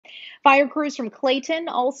Fire crews from Clayton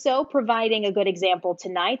also providing a good example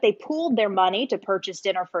tonight. They pooled their money to purchase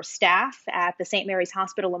dinner for staff at the St. Mary's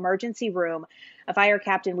Hospital emergency room. A fire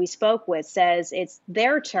captain we spoke with says it's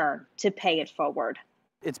their turn to pay it forward.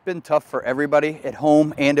 It's been tough for everybody at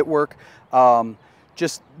home and at work.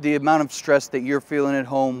 Just the amount of stress that you're feeling at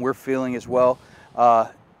home, we're feeling as well.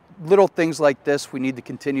 Little things like this we need to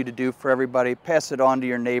continue to do for everybody. Pass it on to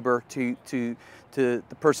your neighbor, to the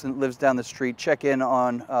person that lives down the street. Check in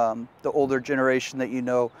on the older generation that you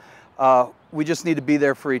know. We just need to be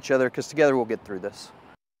there for each other because together we'll get through this.